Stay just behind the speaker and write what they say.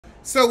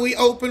So we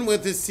open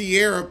with the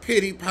Ciara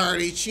pity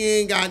party. She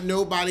ain't got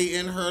nobody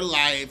in her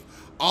life.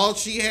 All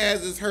she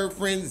has is her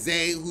friend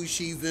Zay, who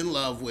she's in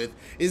love with.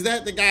 Is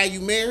that the guy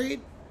you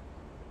married?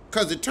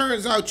 Because it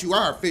turns out you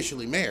are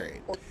officially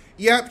married.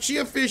 Yep, she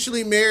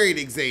officially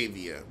married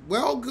Xavier.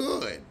 Well,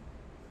 good.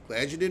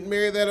 Glad you didn't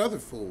marry that other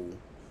fool.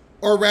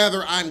 Or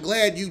rather, I'm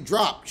glad you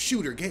dropped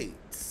Shooter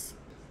Gates.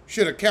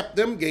 Should have kept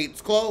them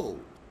gates closed.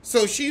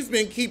 So she's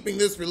been keeping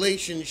this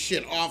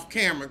relationship off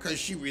camera because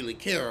she really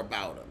care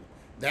about him.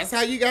 That's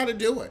how you gotta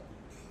do it.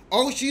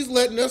 Oh, she's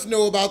letting us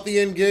know about the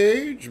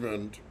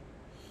engagement.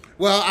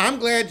 Well, I'm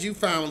glad you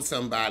found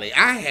somebody.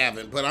 I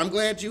haven't, but I'm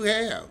glad you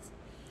have.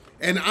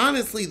 And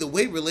honestly, the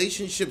way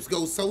relationships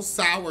go so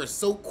sour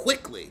so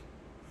quickly,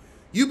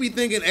 you be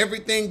thinking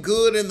everything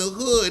good in the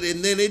hood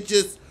and then it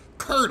just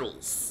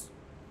curdles.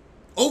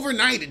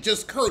 Overnight, it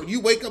just curdles.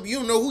 You wake up, you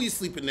don't know who you're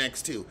sleeping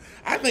next to.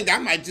 I think I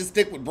might just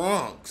stick with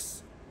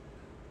Bronx.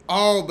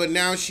 Oh, but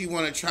now she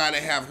want to try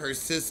to have her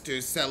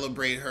sisters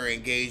celebrate her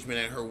engagement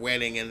and her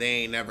wedding and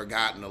they ain't never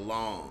gotten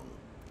along.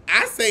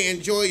 I say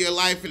enjoy your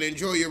life and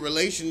enjoy your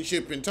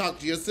relationship and talk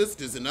to your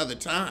sisters another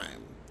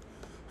time.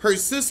 Her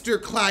sister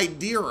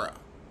Clydera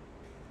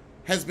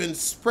has been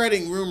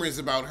spreading rumors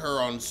about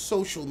her on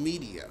social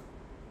media.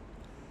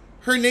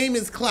 Her name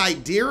is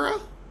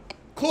Clydera?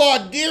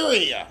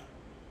 Clauderia.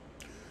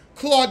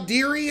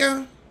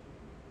 Clauderia?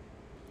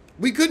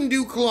 We couldn't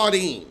do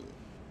Claudine.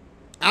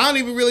 I don't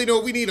even really know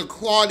if we need a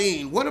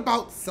Claudine. What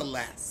about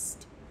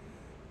Celeste?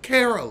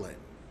 Carolyn?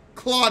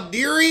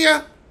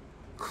 Clauderia?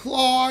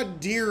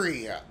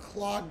 Clauderia.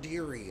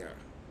 Clauderia.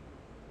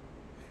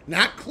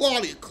 Not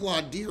Claudia,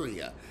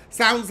 Clauderia.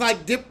 Sounds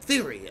like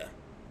diphtheria.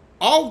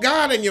 Oh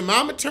God, and your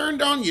mama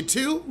turned on you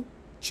too?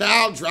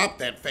 Child, drop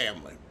that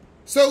family.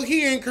 So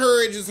he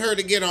encourages her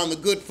to get on the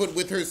good foot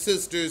with her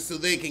sisters so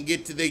they can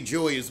get to their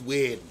joyous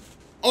wedding.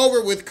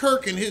 Over with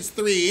Kirk and his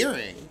 3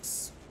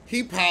 earrings.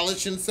 He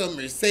polishing some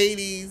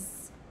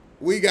Mercedes.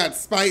 We got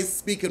Spice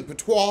speaking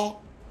patois.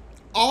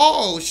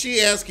 Oh, she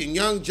asking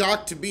Young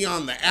Jock to be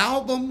on the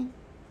album?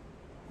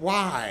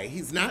 Why?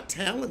 He's not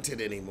talented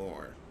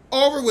anymore.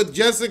 Over with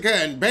Jessica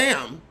and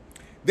Bam.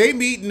 They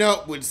meeting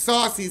up with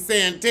Saucy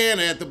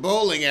Santana at the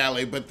bowling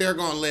alley, but they're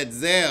gonna let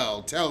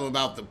Zell tell them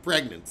about the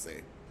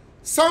pregnancy.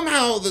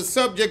 Somehow the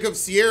subject of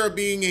Ciara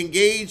being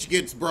engaged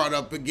gets brought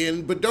up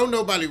again, but don't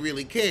nobody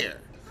really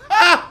care.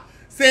 Ha!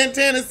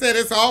 Santana said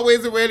it's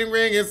always a wedding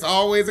ring, it's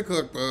always a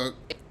cookbook.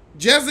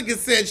 Jessica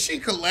said she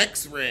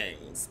collects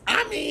rings.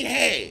 I mean,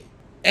 hey,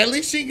 at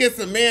least she gets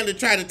a man to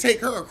try to take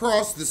her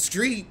across the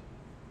street.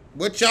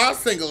 What y'all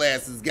single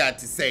asses got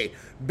to say?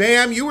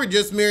 Bam, you were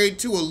just married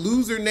to a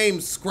loser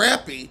named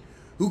Scrappy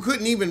who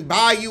couldn't even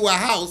buy you a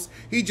house.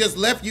 He just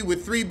left you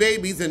with 3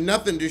 babies and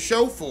nothing to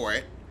show for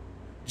it.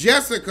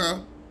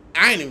 Jessica,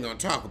 I ain't even gonna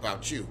talk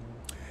about you.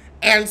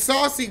 And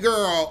Saucy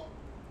Girl,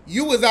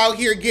 you was out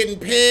here getting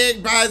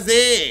pegged by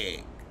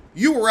Zeg.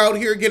 You were out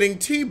here getting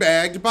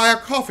teabagged by a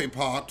coffee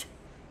pot.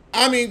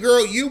 I mean,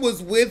 girl, you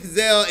was with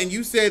Zell and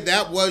you said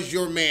that was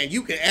your man.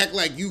 You can act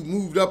like you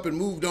moved up and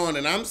moved on,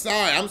 and I'm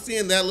sorry, I'm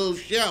seeing that little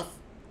chef.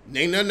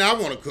 Ain't nothing I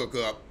want to cook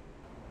up.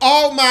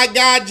 Oh my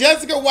God,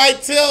 Jessica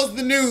White tells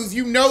the news,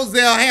 you know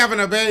Zell having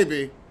a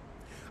baby.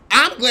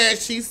 I'm glad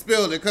she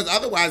spilled it, because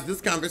otherwise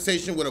this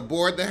conversation would have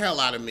bored the hell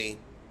out of me.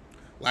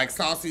 Like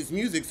Saucy's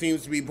music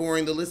seems to be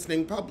boring the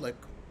listening public.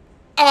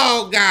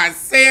 Oh God,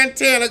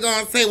 Santana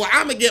gonna say, well,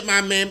 I'm gonna get my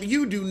man, but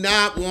you do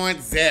not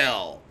want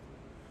Zell.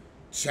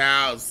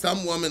 Child,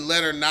 some woman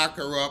let her knock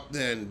her up,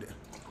 then...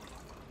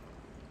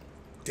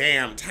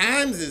 Damn,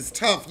 times is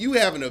tough. You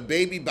having a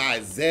baby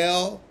by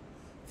Zell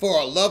for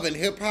a Love and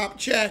Hip Hop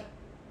check?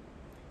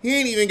 He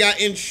ain't even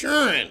got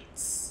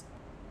insurance.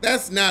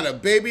 That's not a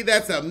baby,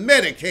 that's a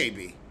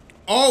Medicaby.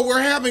 Oh,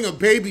 we're having a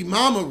baby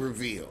mama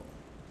reveal.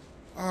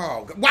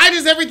 Oh, why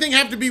does everything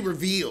have to be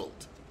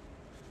revealed?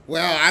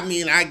 Well, I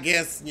mean, I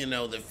guess, you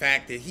know, the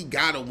fact that he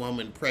got a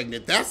woman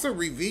pregnant, that's a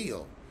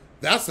reveal.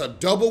 That's a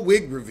double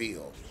wig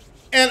reveal.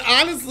 And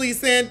honestly,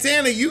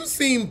 Santana, you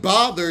seem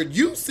bothered.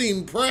 You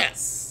seem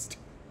pressed.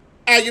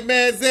 Are you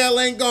mad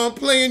Zell ain't gonna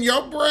play in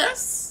your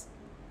breasts?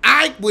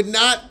 I would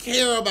not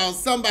care about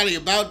somebody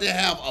about to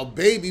have a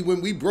baby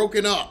when we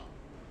broken up.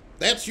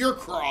 That's your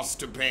cross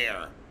to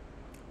bear.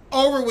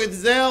 Over with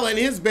Zell and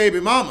his baby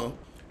mama.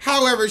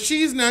 However,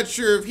 she's not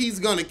sure if he's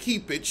gonna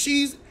keep it.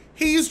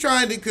 He's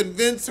trying to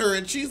convince her,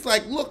 and she's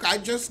like, look, I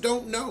just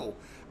don't know.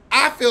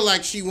 I feel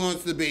like she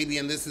wants the baby,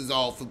 and this is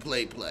all for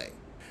play.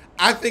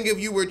 I think if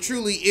you were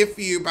truly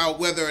iffy about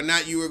whether or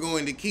not you were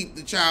going to keep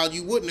the child,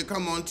 you wouldn't have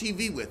come on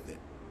TV with it.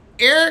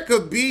 Erica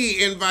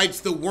B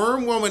invites the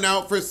Worm Woman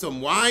out for some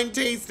wine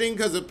tasting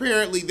because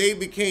apparently they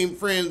became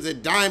friends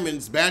at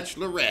Diamond's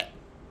bachelorette.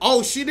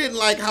 Oh, she didn't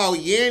like how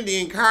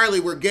Yandy and Carly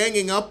were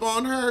ganging up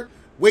on her?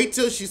 Wait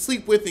till she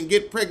sleep with and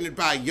get pregnant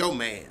by your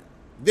man.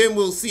 Then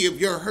we'll see if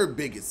you're her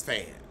biggest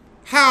fan.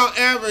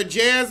 However,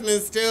 Jasmine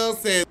still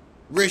says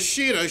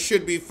Rashida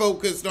should be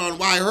focused on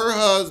why her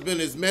husband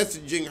is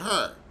messaging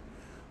her.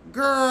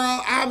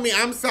 Girl, I mean,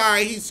 I'm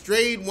sorry, he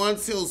strayed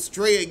once, he'll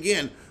stray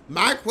again.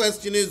 My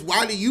question is,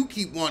 why do you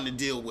keep wanting to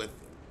deal with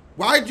him?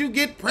 Why'd you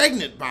get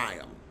pregnant by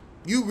him?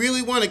 You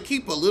really want to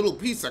keep a little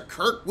piece of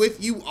Kirk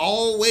with you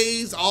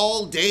always,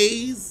 all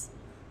days?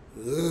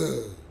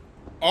 Ugh.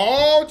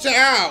 Oh,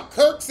 child,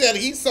 Kirk said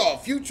he saw a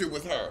future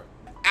with her.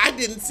 I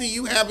didn't see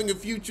you having a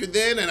future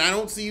then, and I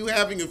don't see you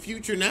having a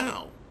future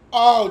now.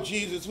 Oh,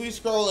 Jesus, we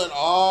scrolling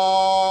all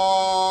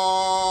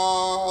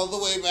the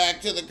way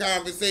back to the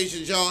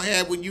conversations y'all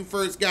had when you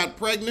first got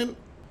pregnant.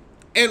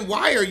 And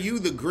why are you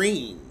the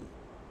green?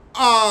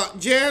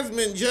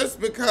 Jasmine, just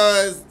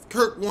because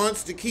Kirk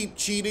wants to keep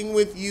cheating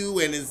with you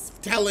and is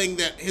telling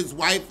that his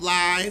wife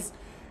lies,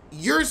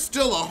 you're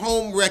still a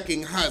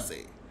home-wrecking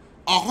hussy,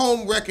 a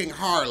home-wrecking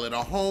harlot,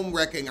 a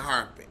home-wrecking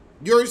harpy.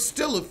 You're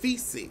still a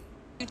feces.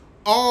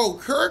 Oh,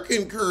 Kirk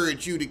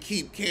encouraged you to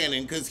keep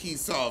Cannon because he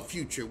saw a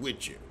future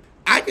with you.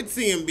 I could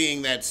see him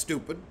being that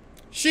stupid.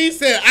 She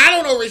said, I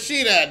don't owe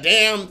Rashida a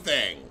damn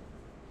thing.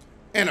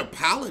 An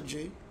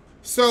apology.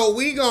 So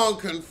we gonna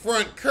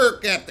confront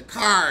Kirk at the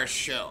car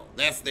show.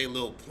 That's their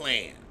little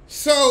plan.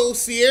 So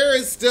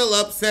Sierra's still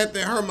upset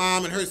that her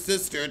mom and her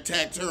sister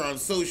attacked her on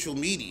social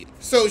media.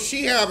 So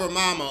she have her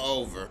mama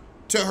over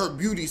to her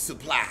beauty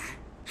supply.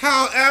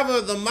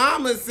 However, the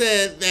mama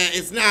said that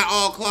it's not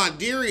all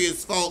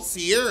Clauderia's fault.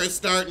 Sierra's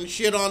starting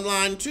shit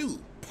online too.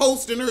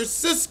 Posting her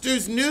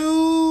sister's nude.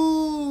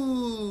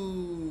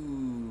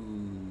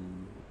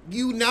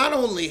 You not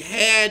only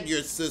had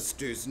your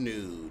sister's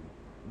nude,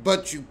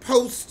 but you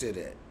posted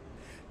it.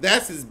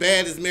 That's as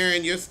bad as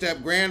marrying your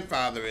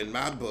step-grandfather in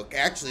my book.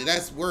 Actually,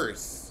 that's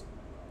worse.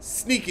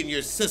 Sneaking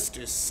your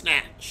sister's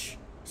snatch.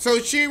 So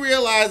she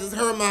realizes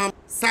her mom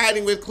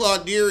siding with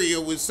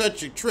Clauderia was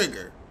such a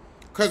trigger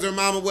because her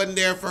mama wasn't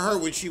there for her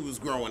when she was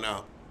growing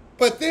up.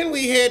 But then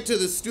we head to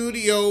the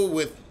studio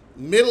with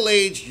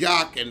middle-aged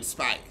Jock and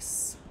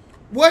Spice.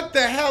 What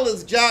the hell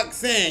is Jock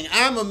saying?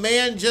 I'm a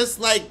man just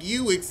like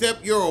you,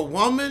 except you're a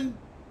woman?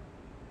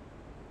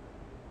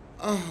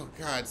 Oh,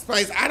 God.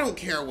 Spice, I don't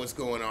care what's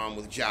going on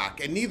with Jock,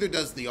 and neither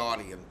does the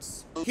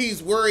audience.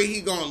 He's worried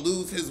he gonna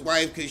lose his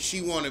wife because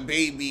she want a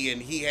baby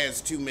and he has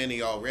too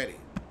many already.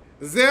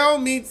 Zell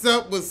meets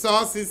up with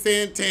Saucy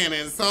Santana,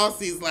 and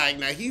Saucy's like,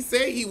 now he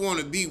said he want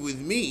to be with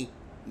me,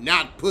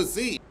 not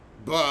pussy.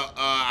 But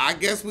I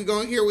guess we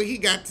gonna hear what he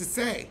got to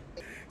say.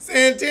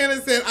 Santana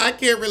said, I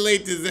can't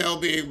relate to Zell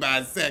being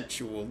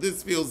bisexual.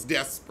 This feels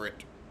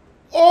desperate.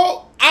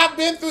 Oh, I've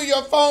been through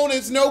your phone.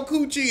 It's no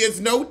coochie, it's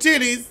no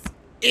titties.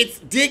 It's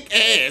dick,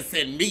 ass,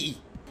 and me.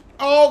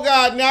 Oh,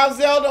 God, now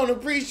Zell don't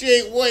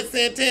appreciate what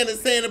Santana's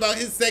saying about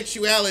his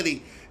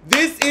sexuality.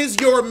 This is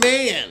your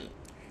man.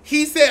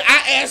 He said,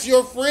 I asked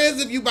your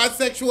friends if you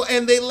bisexual,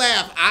 and they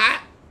laugh. I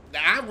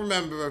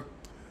remember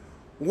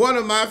one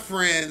of my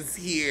friends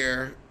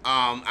here,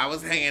 I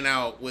was hanging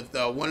out with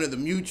one of the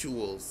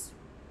mutuals,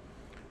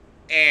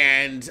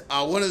 and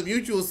one of the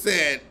mutuals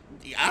said,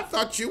 I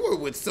thought you were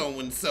with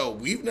so-and-so.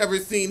 We've never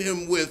seen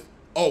him with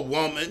a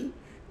woman.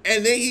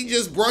 And then he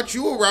just brought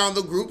you around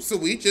the group, so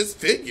we just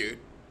figured.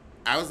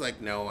 I was like,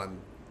 no,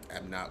 I'm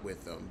not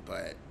with them,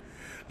 but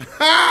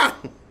I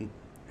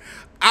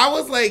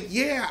was like,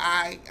 yeah,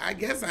 I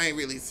guess I ain't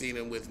really seen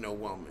him with no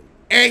woman.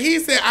 And he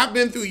said, I've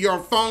been through your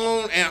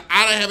phone and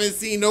I haven't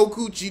seen no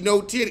coochie,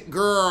 no titty.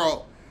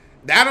 Girl,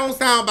 that don't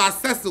sound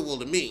bisexual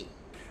to me.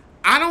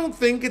 I don't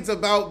think it's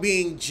about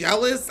being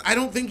jealous. I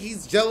don't think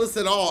he's jealous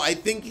at all. I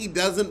think he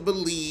doesn't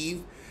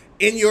believe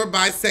in your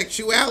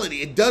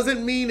bisexuality. It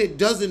doesn't mean it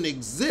doesn't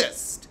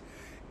exist.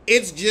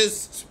 It's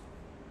just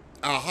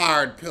a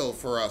hard pill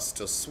for us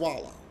to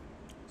swallow.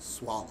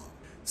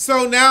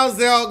 So now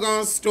Zell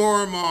gonna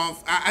storm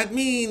off. I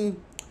mean,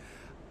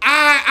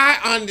 I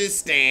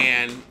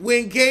understand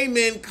when gay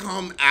men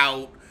come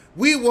out,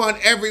 we want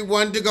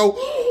everyone to go,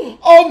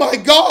 oh my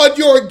God,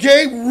 you're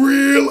gay,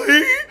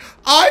 really?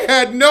 I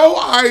had no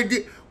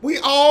idea. We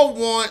all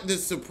want the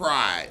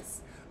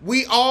surprise.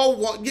 We all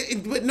want,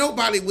 but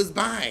nobody was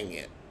buying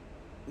it.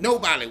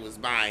 Nobody was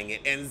buying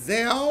it. And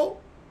Zell,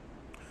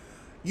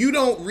 you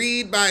don't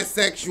read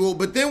bisexual,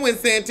 but then when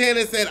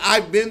Santana said,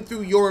 I've been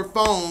through your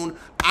phone,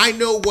 I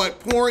know what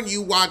porn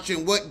you watch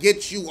and what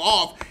gets you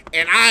off,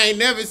 and I ain't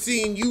never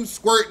seen you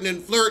squirting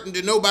and flirting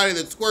to nobody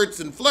that squirts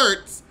and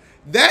flirts,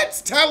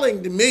 that's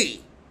telling to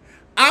me.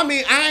 I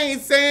mean, I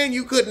ain't saying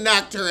you couldn't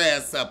knock her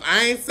ass up.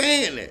 I ain't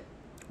saying it.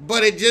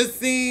 But it just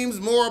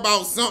seems more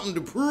about something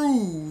to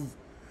prove.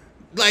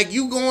 Like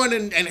you going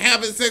and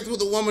having sex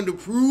with a woman to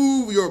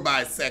prove you're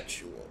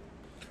bisexual.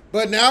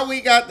 But now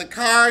we got the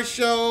car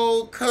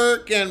show,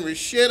 Kirk and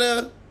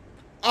Rashida.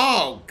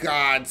 Oh,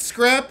 God.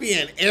 Scrappy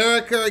and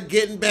Erica are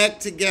getting back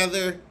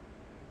together.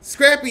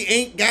 Scrappy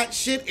ain't got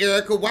shit,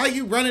 Erica. Why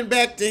you running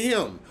back to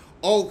him?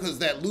 Oh, because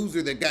that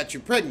loser that got you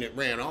pregnant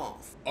ran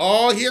off.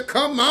 Oh, here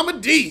come Mama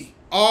D.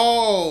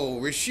 Oh,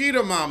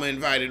 Rashida Mama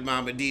invited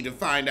Mama D to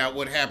find out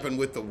what happened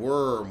with the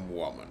worm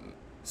woman.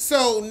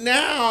 So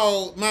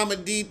now Mama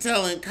D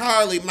telling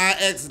Carly, my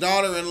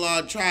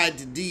ex-daughter-in-law tried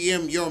to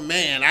DM your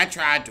man. I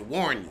tried to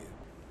warn you.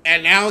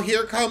 And now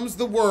here comes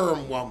the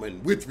worm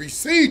woman with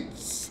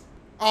receipts.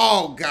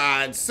 Oh,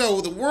 God. So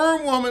the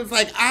worm woman's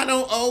like, I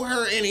don't owe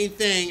her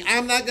anything.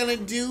 I'm not going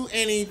to do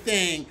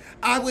anything.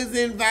 I was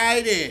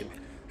invited.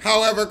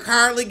 However,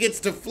 Carly gets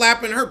to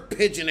flapping her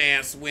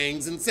pigeon-ass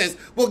wings and says,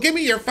 well, give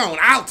me your phone.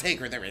 I'll take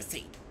her the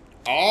receipt.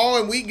 Oh,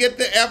 and we get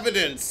the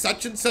evidence,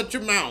 such and such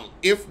amount,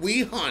 if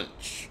we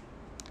hunch.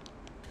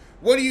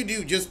 What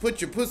do? Just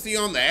put your pussy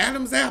on the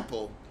Adam's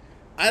apple?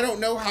 I don't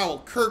know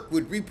how Kirk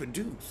would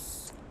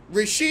reproduce.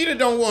 Rashida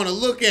don't want to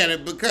look at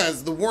it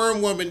because the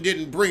worm woman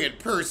didn't bring it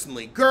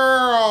personally.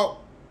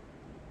 Girl,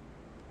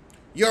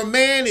 your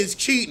man is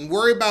cheating.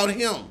 Worry about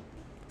him.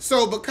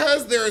 So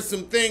because there are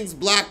some things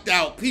blocked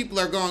out, people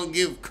are going to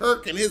give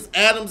Kirk and his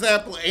Adam's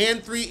apple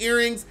and 3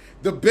 earrings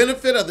the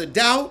benefit of the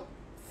doubt.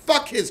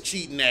 Fuck his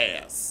cheating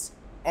ass.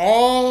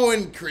 Oh,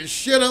 and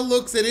Krishna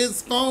looks at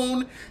his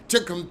phone to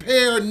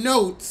compare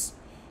notes,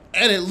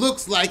 and it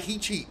looks like he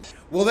cheated.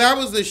 Well, that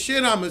was the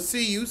shit. I'ma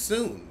see you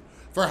soon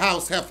for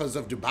House Heifers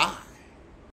of Dubai.